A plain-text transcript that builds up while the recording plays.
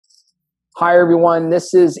Hi, everyone.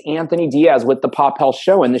 This is Anthony Diaz with the Pop Health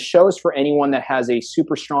Show, and the show is for anyone that has a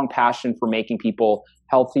super strong passion for making people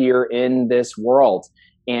healthier in this world.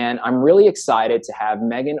 And I'm really excited to have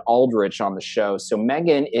Meghan Aldrich on the show. So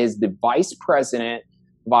Meghan is the Vice President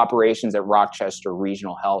of Operations at Rochester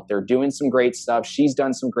Regional Health. They're doing some great stuff. She's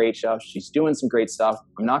done some great stuff. She's doing some great stuff.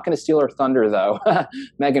 I'm not going to steal her thunder, though.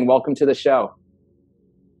 Meghan, welcome to the show.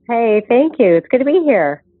 Hey, thank you. It's good to be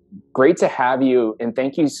here. Great to have you, and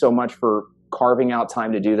thank you so much for carving out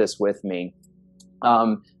time to do this with me.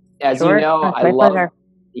 As Sure. you know, That's I my love. pleasure.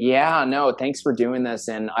 Yeah, no, thanks for doing this,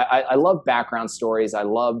 and I love background stories. I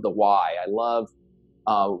love the why. I love,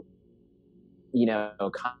 kind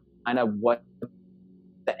of what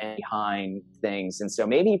the end behind things. And so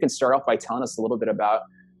maybe you can start off by telling us a little bit about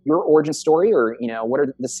your origin story, or what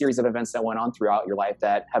are the series of events that went on throughout your life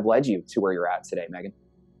that have led you to where you're at today, Meghan?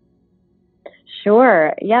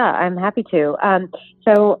 Sure. Yeah, I'm happy to.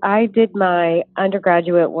 So I did my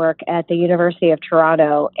undergraduate work at the University of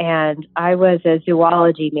Toronto, and I was a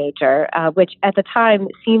zoology major, which at the time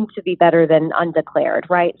seemed to be better than undeclared,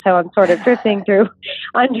 right? So I'm sort of drifting through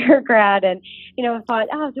undergrad and, thought,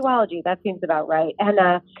 zoology, that seems about right. And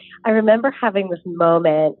I remember having this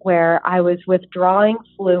moment where I was withdrawing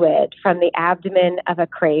fluid from the abdomen of a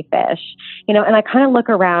crayfish, and I kind of look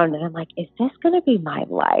around and I'm like, is this going to be my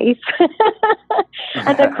life?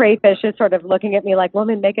 And the crayfish is sort of looking at me like,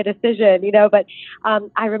 woman, make a decision, But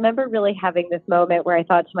I remember really having this moment where I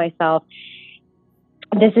thought to myself,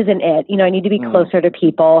 this isn't it. I need to be closer to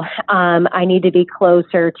people. I need to be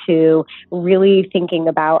closer to really thinking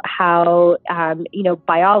about how,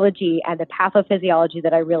 biology and the pathophysiology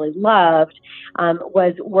that I really loved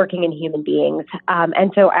was working in human beings.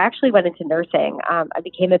 And so I actually went into nursing. I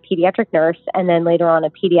became a pediatric nurse and then later on a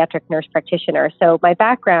pediatric nurse practitioner. So my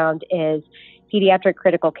background is pediatric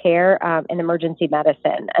critical care and emergency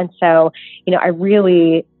medicine. And so, I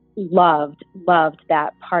really loved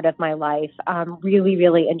that part of my life. Really,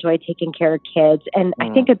 really enjoyed taking care of kids. And I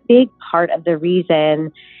think a big part of the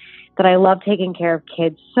reason that I love taking care of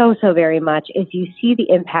kids so very much is you see the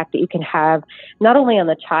impact that you can have not only on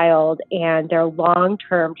the child and their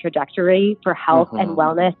long-term trajectory for health and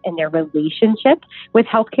wellness and their relationship with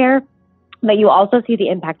healthcare, but you also see the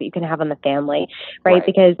impact that you can have on the family, right?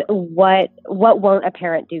 Because what won't a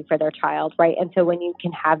parent do for their child, right? And so when you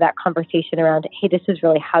can have that conversation around, hey, this is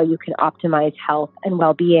really how you can optimize health and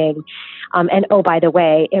well-being, and oh, by the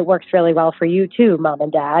way, it works really well for you too, mom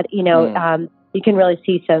and dad. You can really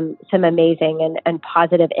see some amazing and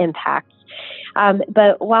positive impacts.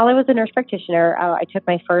 But while I was a nurse practitioner, I took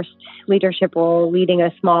my first leadership role leading a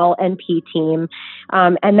small NP team.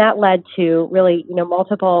 And that led to really,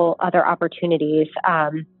 multiple other opportunities,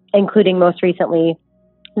 including most recently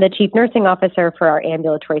the chief nursing officer for our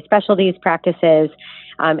ambulatory specialties practices.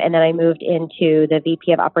 And then I moved into the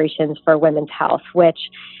VP of operations for women's health, which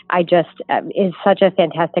I just is such a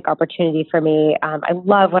fantastic opportunity for me. I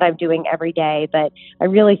love what I'm doing every day, but I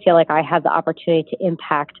really feel like I have the opportunity to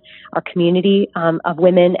impact our community of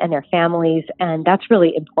women and their families. And that's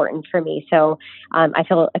really important for me. So I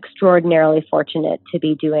feel extraordinarily fortunate to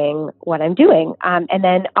be doing what I'm doing. And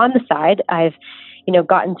then on the side, I've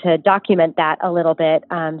gotten to document that a little bit.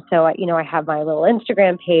 So, I have my little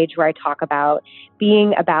Instagram page where I talk about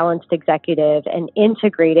being a balanced executive and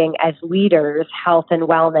integrating as leaders health and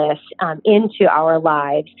wellness into our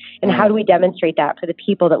lives. And how do we demonstrate that for the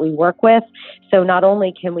people that we work with? So not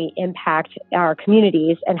only can we impact our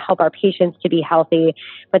communities and help our patients to be healthy,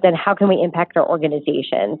 but then how can we impact our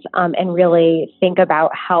organizations and really think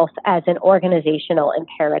about health as an organizational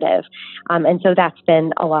imperative? And so that's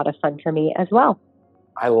been a lot of fun for me as well.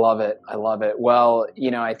 I love it. Well,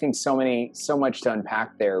 I think so much to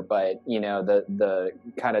unpack there, but the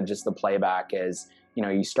kind of just the playback is,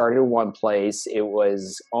 you started in one place, it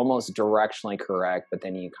was almost directionally correct, but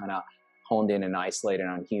then you kind of honed in and isolated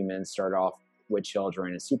on humans, started off with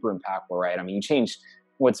children. It's super impactful, right? I mean, you changed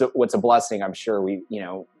what's a blessing. I'm sure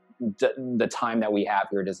the time that we have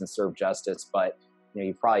here doesn't serve justice, but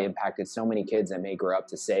you've probably impacted so many kids that may grow up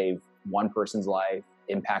to save one person's life,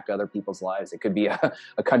 impact other people's lives. It could be a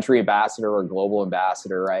country ambassador or a global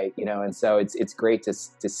ambassador, right? And so it's great to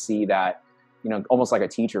see that, almost like a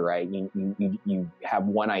teacher, right? You have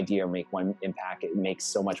one idea or make one impact. It makes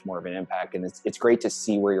so much more of an impact. And it's great to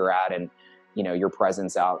see where you're at and, your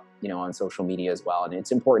presence out, on social media as well. And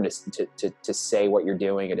it's important to say what you're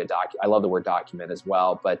doing and I love the word document as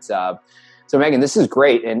well. But, so Meghan, this is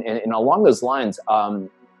great. And along those lines,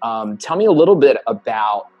 tell me a little bit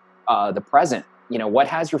about the present. What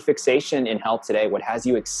has your fixation in health today? What has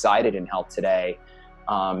you excited in health today?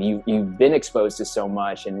 You've been exposed to so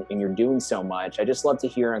much, and you're doing so much. I just love to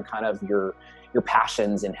hear on kind of your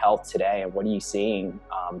passions in health today, and what are you seeing?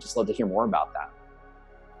 Just love to hear more about that.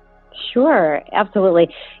 Sure,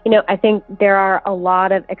 absolutely. I think there are a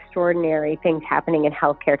lot of extraordinary things happening in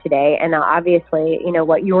healthcare today. And obviously,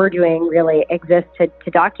 what you're doing really exists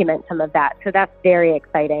to document some of that. So that's very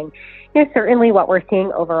exciting. Certainly what we're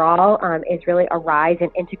seeing overall is really a rise in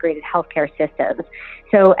integrated healthcare systems.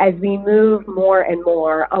 So as we move more and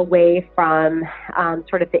more away from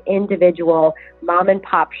sort of the individual mom and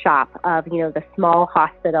pop shop of, the small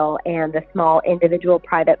hospital and the small individual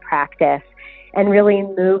private practice, and really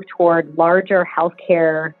move toward larger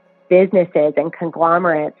healthcare businesses and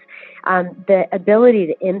conglomerates, the ability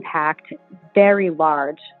to impact very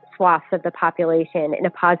large swaths of the population in a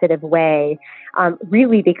positive way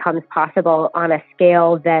really becomes possible on a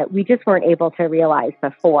scale that we just weren't able to realize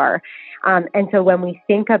before. And so when we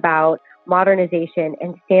think about modernization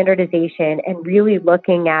and standardization and really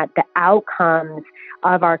looking at the outcomes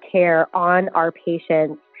of our care on our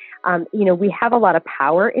patients, we have a lot of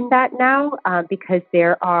power in that now because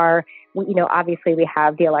there are, obviously we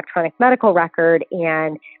have the electronic medical record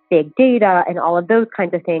and big data and all of those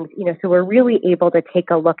kinds of things, so we're really able to take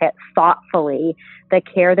a look at thoughtfully the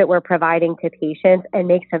care that we're providing to patients and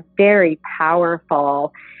make some very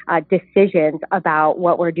powerful decisions about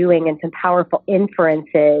what we're doing and some powerful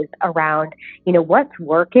inferences around, what's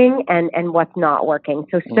working and what's not working.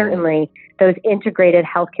 So certainly those integrated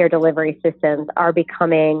healthcare delivery systems are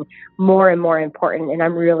becoming more and more important, and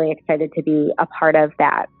I'm really excited to be a part of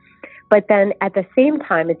that. But then at the same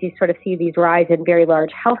time, as you sort of see these rise in very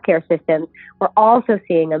large healthcare systems, we're also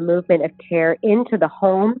seeing a movement of care into the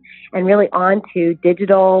home and really onto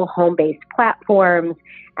digital home-based platforms.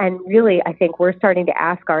 And really, I think we're starting to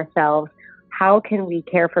ask ourselves, how can we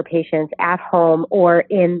care for patients at home or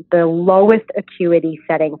in the lowest acuity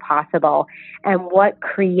setting possible? And what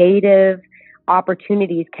creative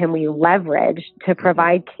opportunities can we leverage to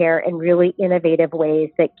provide care in really innovative ways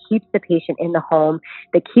that keeps the patient in the home,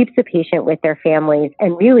 that keeps the patient with their families,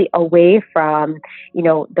 and really away from,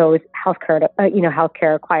 those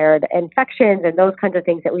healthcare acquired infections and those kinds of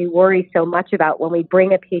things that we worry so much about when we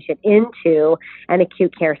bring a patient into an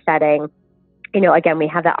acute care setting. Again, we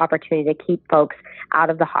have that opportunity to keep folks out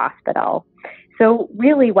of the hospital. So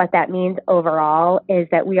really what that means overall is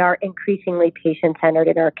that we are increasingly patient-centered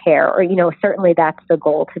in our care, or, certainly that's the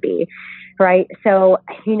goal to be, right? So,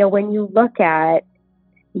 when you look at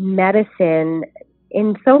medicine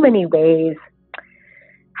in so many ways,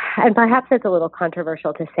 and perhaps it's a little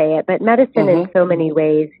controversial to say it, but medicine in so many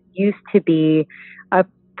ways used to be a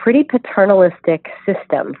pretty paternalistic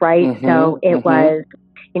system, right? So it was,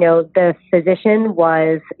 the physician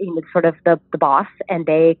was sort of the boss, and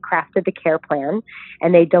they crafted the care plan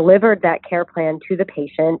and they delivered that care plan to the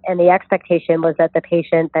patient. And the expectation was that the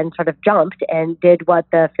patient then sort of jumped and did what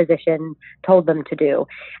the physician told them to do.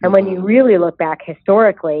 And when you really look back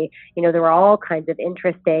historically, there were all kinds of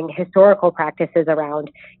interesting historical practices around,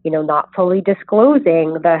 not fully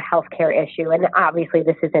disclosing the healthcare issue. And obviously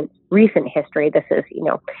this isn't recent history. This is,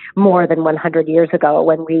 more than 100 years ago,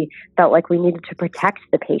 when we felt like we needed to protect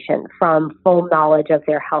the patient from full knowledge of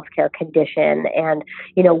their healthcare condition and,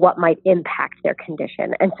 what might impact their condition.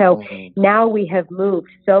 And so now we have moved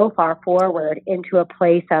so far forward into a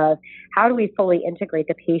place of how do we fully integrate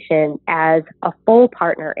the patient as a full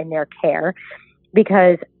partner in their care,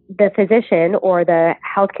 because the physician or the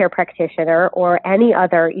healthcare practitioner or any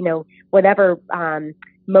other, whatever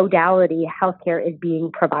modality healthcare is being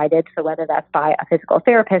provided, so whether that's by a physical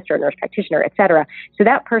therapist or a nurse practitioner, et cetera. So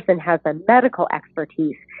that person has the medical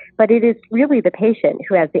expertise, but it is really the patient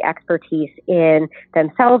who has the expertise in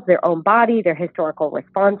themselves, their own body, their historical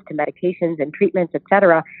response to medications and treatments, et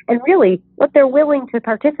cetera, and really what they're willing to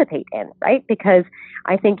participate in, right? Because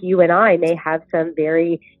I think you and I may have some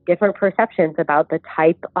very different perceptions about the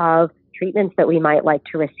type of treatments that we might like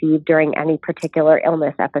to receive during any particular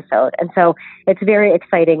illness episode. And so it's very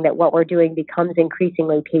exciting that what we're doing becomes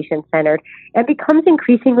increasingly patient-centered and becomes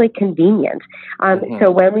increasingly convenient.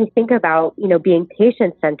 So when we think about, being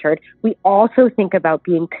patient-centered, we also think about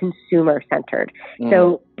being consumer-centered.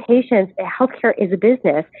 So patients, healthcare is a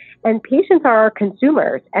business, and patients are our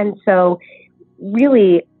consumers. And so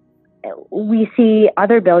really, we see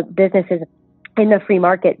other businesses in the free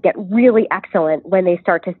market get really excellent when they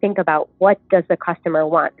start to think about what does the customer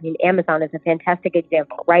want. I mean, Amazon is a fantastic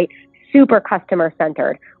example, right? Super customer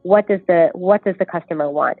centered. What does the customer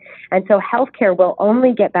want? And so healthcare will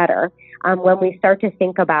only get better when we start to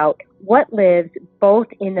think about what lives both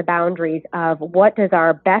in the boundaries of what does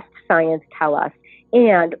our best science tell us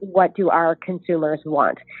and what do our consumers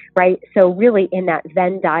want, right? So really in that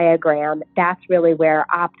Venn diagram, that's really where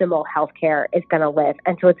optimal healthcare is going to live.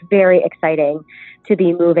 And so it's very exciting to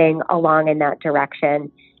be moving along in that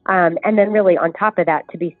direction. And then really on top of that,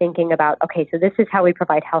 to be thinking about, okay, so this is how we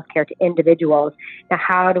provide healthcare to individuals. Now,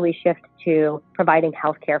 how do we shift to providing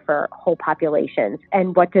healthcare for whole populations?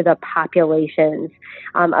 And what do the populations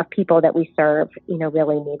of people that we serve,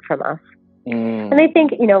 really need from us? And I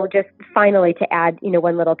think, just finally to add,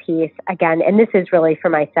 one little piece again, and this is really for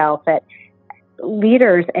myself, that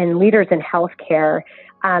leaders in healthcare,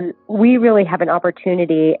 we really have an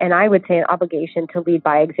opportunity, and I would say an obligation, to lead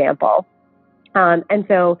by example. And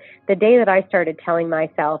so the day that I started telling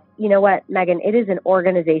myself, you know what, Meghan, it is an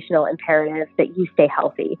organizational imperative that you stay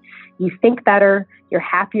healthy. You think better, you're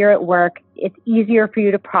happier at work, it's easier for you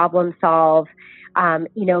to problem solve.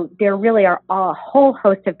 There really are a whole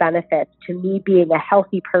host of benefits to me being a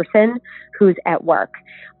healthy person who's at work.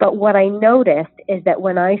 But what I noticed is that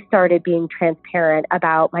when I started being transparent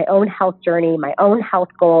about my own health journey, my own health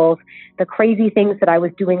goals, the crazy things that I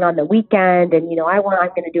was doing on the weekend, and, I'm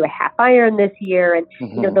going to do a half iron this year.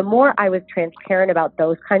 And, the more I was transparent about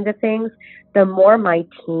those kinds of things, the more my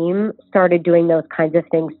team started doing those kinds of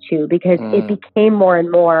things too, because it became more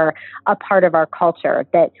and more a part of our culture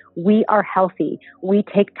that we are healthy. We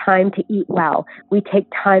take time to eat well. We take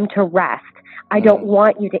time to rest. I don't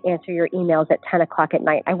want you to answer your emails at 10 o'clock at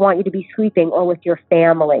night. I want you to be sleeping or with your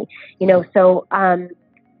family. So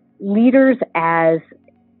leaders as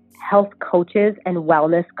health coaches and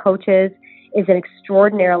wellness coaches is an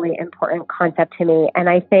extraordinarily important concept to me. And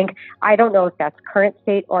I don't know if that's current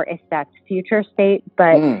state or if that's future state,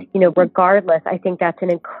 but, regardless, I think that's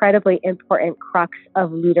an incredibly important crux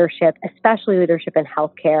of leadership, especially leadership in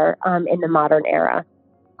healthcare in the modern era.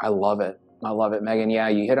 I love it, Meghan. Yeah,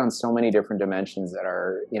 you hit on so many different dimensions that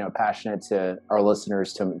are, passionate to our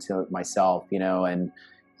listeners, to myself,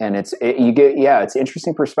 and it's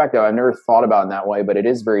interesting perspective. I've never thought about it in that way, but it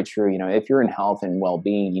is very true. If you're in health and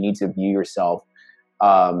well-being, you need to view yourself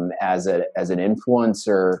as an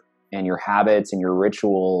influencer, and your habits and your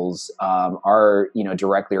rituals are,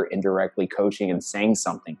 directly or indirectly coaching and saying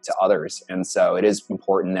something to others. And so it is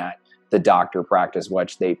important that the doctor practice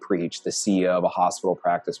what they preach, the CEO of a hospital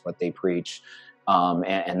practice what they preach,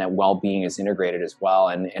 and that well-being is integrated as well.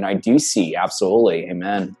 And I do see, absolutely,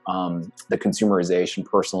 amen, the consumerization,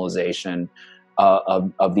 personalization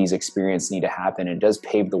of these experiences need to happen. It does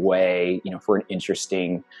pave the way, for an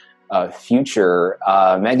interesting future.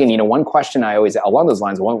 Meghan, one question I always, along those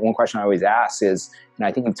lines, one question I always ask is, and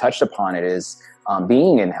I think you've touched upon it, is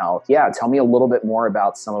being in health. Yeah, tell me a little bit more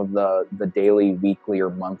about some of the daily, weekly, or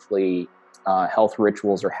monthly health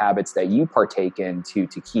rituals or habits that you partake in to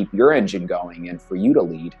keep your engine going and for you to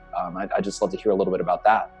lead. I'd just love to hear a little bit about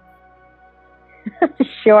that.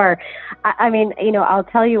 Sure. I'll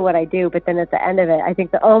tell you what I do, but then at the end of it, I think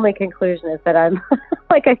the only conclusion is that I'm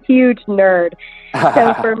like a huge nerd.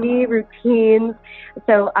 So for me, routines.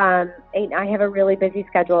 So I have a really busy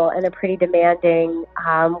schedule and a pretty demanding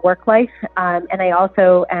work life. And I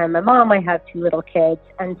also am a mom. I have 2 little kids.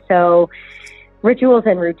 And so rituals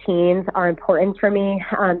and routines are important for me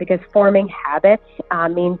because forming habits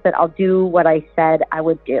means that I'll do what I said I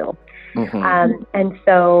would do. And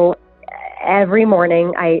so every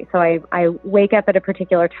morning, I wake up at a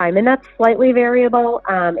particular time, and that's slightly variable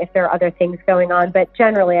if there are other things going on, but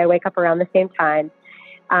generally I wake up around the same time,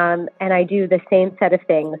 and I do the same set of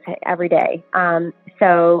things every day.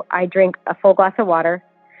 So I drink a full glass of water,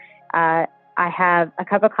 I have a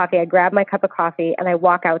cup of coffee, I grab my cup of coffee, and I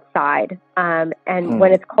walk outside, and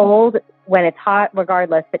when it's cold, when it's hot,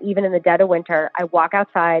 regardless, but even in the dead of winter, I walk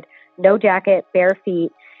outside, no jacket, bare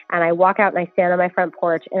feet, and I walk out and I stand on my front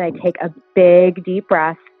porch and I take a big, deep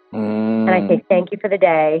breath and I say, thank you for the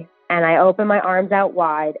day. And I open my arms out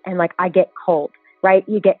wide and I get cold, right?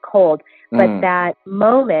 You get cold. But that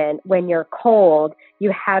moment when you're cold,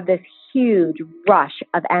 you have this huge rush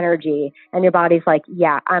of energy and your body's like,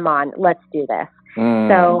 yeah, I'm on, let's do this.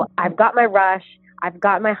 So I've got my rush, I've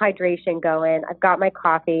got my hydration going, I've got my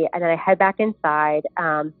coffee, and then I head back inside.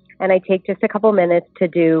 And I take just a couple minutes to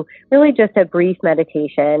do really just a brief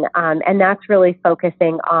meditation. And that's really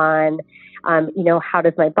focusing on, how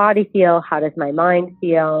does my body feel? How does my mind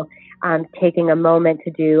feel? Taking a moment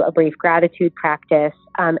to do a brief gratitude practice.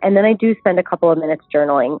 And then I do spend a couple of minutes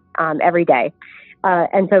journaling every day.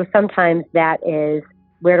 And so sometimes that is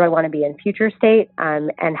where do I want to be in future state?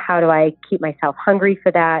 And how do I keep myself hungry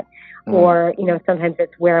for that? Or, sometimes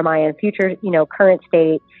it's where am I in future, current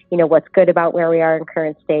state, what's good about where we are in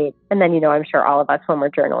current state. And then, I'm sure all of us, when we're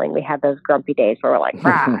journaling, we have those grumpy days where we're like,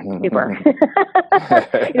 rah, super.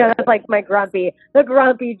 That's like the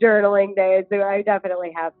grumpy journaling days. So I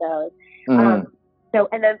definitely have those.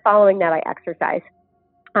 And then following that, I exercise.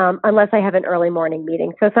 Unless I have an early morning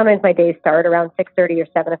meeting. So sometimes my days start around 6:30 or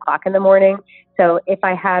 7 o'clock in the morning. So if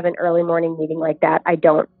I have an early morning meeting like that, I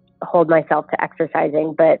don't hold myself to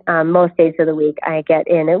exercising, but most days of the week I get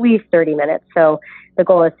in at least 30 minutes. So the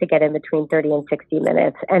goal is to get in between 30 and 60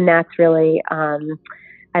 minutes. And that's really, I'm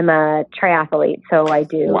a triathlete. So I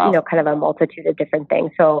do, kind of a multitude of different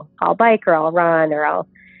things. So I'll bike or I'll run or I'll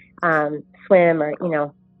swim or,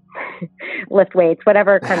 lift weights,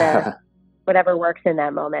 whatever works in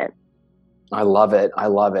that moment. I love it.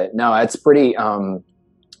 No, it's pretty,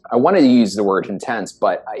 I wanted to use the word intense,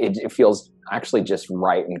 but it feels actually just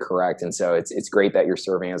right and correct. And so it's great that you're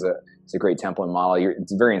serving as a great template model.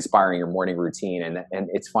 It's very inspiring, your morning routine. And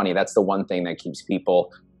it's funny, that's the one thing that keeps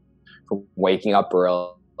people from waking up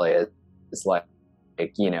early. It's like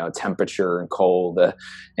temperature and cold,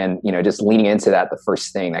 and just leaning into that, the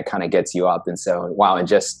first thing that kind of gets you up. And so, wow, in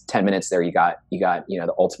just 10 minutes there, you got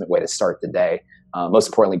the ultimate way to start the day. Most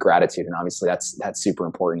importantly, gratitude, and obviously that's super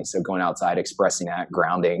important. So going outside, expressing that,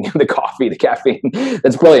 grounding, the coffee, the caffeine,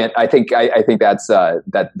 that's brilliant. I think that's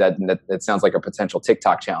that sounds like a potential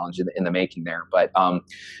TikTok challenge in the making there. But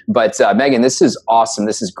Meghan, this is awesome.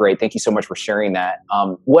 This is great. Thank you so much for sharing that.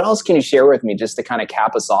 What else can you share with me just to kind of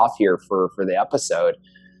cap us off here for the episode?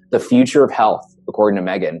 The future of health, according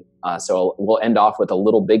to Meghan. So we'll end off with a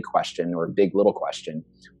little big question or a big little question.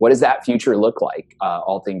 What does that future look like,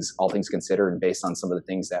 all things considered, and based on some of the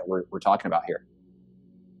things that we're talking about here?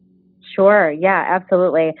 Sure. Yeah,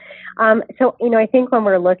 absolutely. So, I think when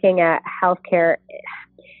we're looking at healthcare,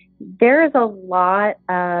 there are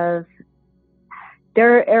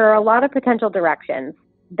a lot of potential directions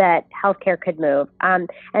that healthcare could move. And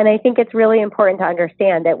I think it's really important to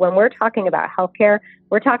understand that when we're talking about healthcare,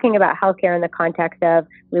 we're talking about healthcare in the context of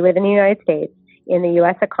we live in the United States, in the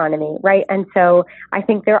U.S. economy, right? And so I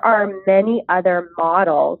think there are many other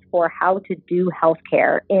models for how to do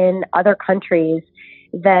healthcare in other countries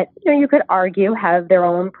that, you could argue have their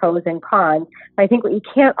own pros and cons. But I think what you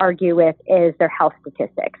can't argue with is their health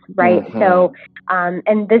statistics, right? Mm-hmm. So,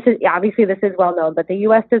 and this is well known, but the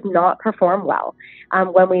U.S. does not perform well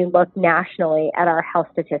when we look nationally at our health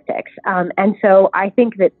statistics. And so I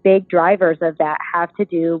think that big drivers of that have to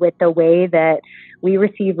do with the way that we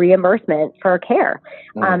receive reimbursement for care.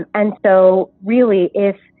 Mm-hmm. And so really,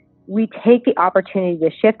 if we take the opportunity to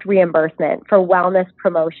shift reimbursement for wellness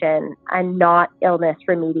promotion and not illness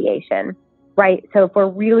remediation, right? So if we're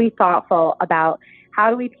really thoughtful about how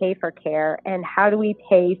do we pay for care and how do we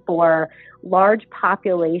pay for large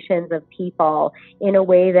populations of people in a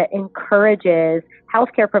way that encourages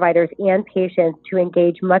healthcare providers and patients to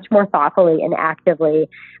engage much more thoughtfully and actively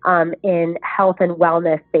in health and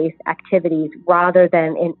wellness-based activities rather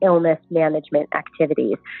than in illness management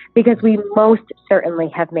activities, because we most certainly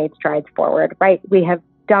have made strides forward, right? We have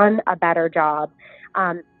done a better job,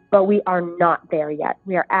 but we are not there yet.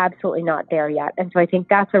 We are absolutely not there yet. And so I think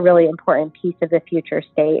that's a really important piece of the future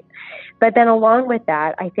state. But then along with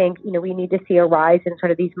that, I think, we need to see a rise in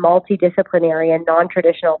sort of these multidisciplinary and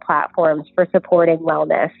non-traditional platforms for supporting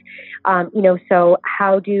wellness. So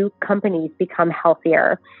how do companies become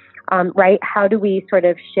healthier, right? How do we sort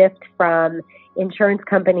of shift from insurance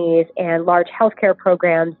companies and large healthcare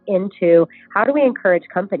programs into how do we encourage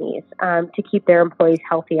companies to keep their employees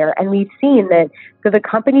healthier? And we've seen that the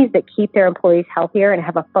companies that keep their employees healthier and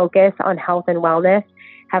have a focus on health and wellness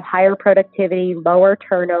have higher productivity, lower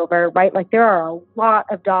turnover, right? Like there are a lot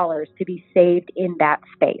of dollars to be saved in that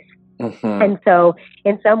space. Mm-hmm. And so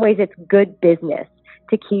in some ways it's good business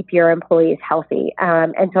to keep your employees healthy.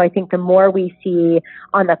 And so I think the more we see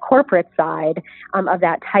on the corporate side of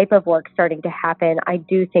that type of work starting to happen, I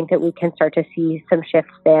do think that we can start to see some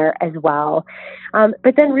shifts there as well.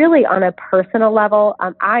 But then really on a personal level,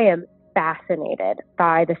 I am fascinated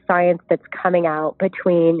by the science that's coming out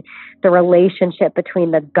between the relationship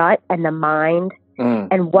between the gut and the mind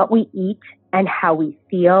and what we eat and how we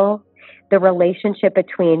feel, the relationship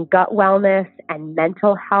between gut wellness and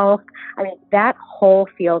mental health. I mean, that whole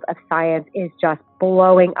field of science is just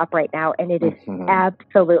blowing up right now, and it is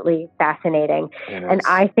absolutely fascinating. And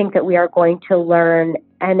I think that we are going to learn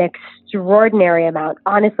an extraordinary amount.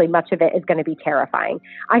 Honestly, much of it is going to be terrifying.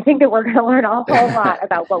 I think that we're going to learn a whole lot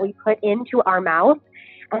about what we put into our mouth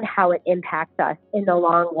and how it impacts us in the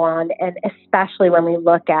long run. And especially when we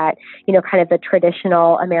look at, kind of the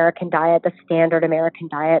traditional American diet, the standard American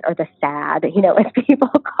diet, or the SAD, as people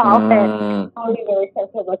call it, how we really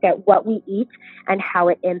start to look at what we eat and how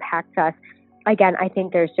it impacts us. Again, I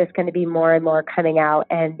think there's just going to be more and more coming out,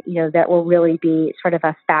 and, that will really be sort of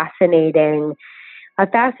a fascinating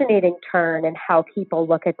turn in how people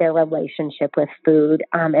look at their relationship with food.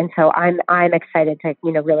 And so I'm excited to,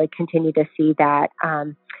 really continue to see that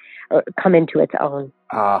come into its own.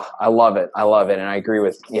 I love it. And I agree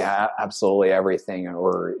with, absolutely everything,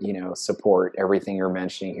 or, support everything you're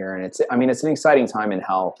mentioning here. And it's an exciting time in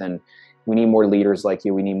health, and we need more leaders like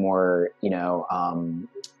you. We need more,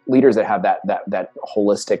 leaders that have that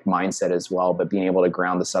holistic mindset as well, but being able to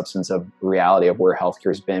ground the substance of reality of where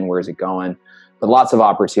healthcare's been, where is it going, but lots of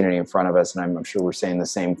opportunity in front of us. And I'm sure we're saying the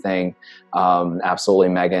same thing. Absolutely,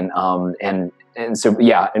 Meghan. And so,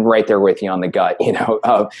 and right there with you on the gut,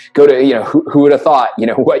 go to, who would have thought,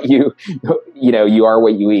 what you are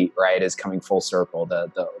what you eat, right, is coming full circle,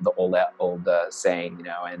 the old saying,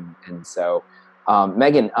 and so,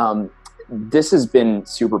 Meghan, this has been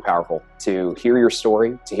super powerful to hear your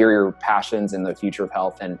story, to hear your passions in the future of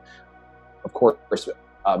health. And of course,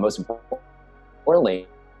 most importantly,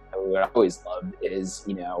 what I always loved is,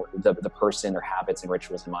 the person, their habits and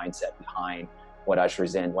rituals and mindset behind what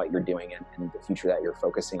ushers in what you're doing and the future that you're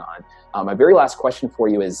focusing on. My very last question for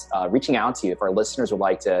you is reaching out to you. If our listeners would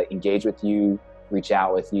like to engage with you, reach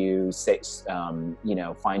out with you, say, find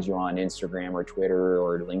you on Instagram or Twitter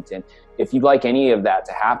or LinkedIn. If you'd like any of that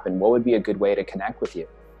to happen, what would be a good way to connect with you?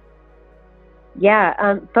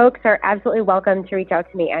 Yeah, folks are absolutely welcome to reach out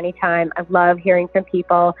to me anytime. I love hearing from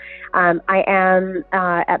people. I am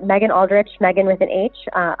at Meghan Aldrich, Meghan with an H,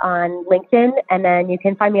 on LinkedIn, and then you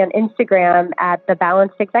can find me on Instagram at The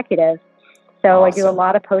Balanced Executive. So awesome. I do a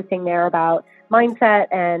lot of posting there about mindset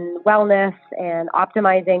and wellness and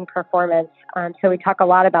optimizing performance. So we talk a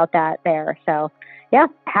lot about that there. So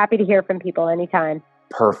happy to hear from people anytime.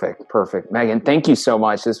 Perfect. Meghan, thank you so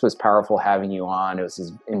much. This was powerful having you on. It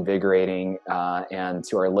was invigorating. And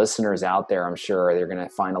to our listeners out there, I'm sure they're going to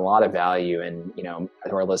find a lot of value. And, to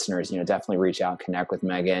our listeners, definitely reach out, connect with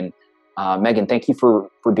Meghan. Meghan, thank you for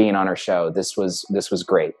being on our show. This was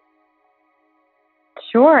great.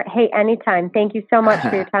 Sure. Hey, anytime. Thank you so much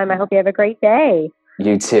for your time. I hope you have a great day.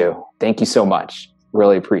 You too. Thank you so much.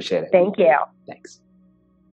 Really appreciate it. Thank you. Thanks.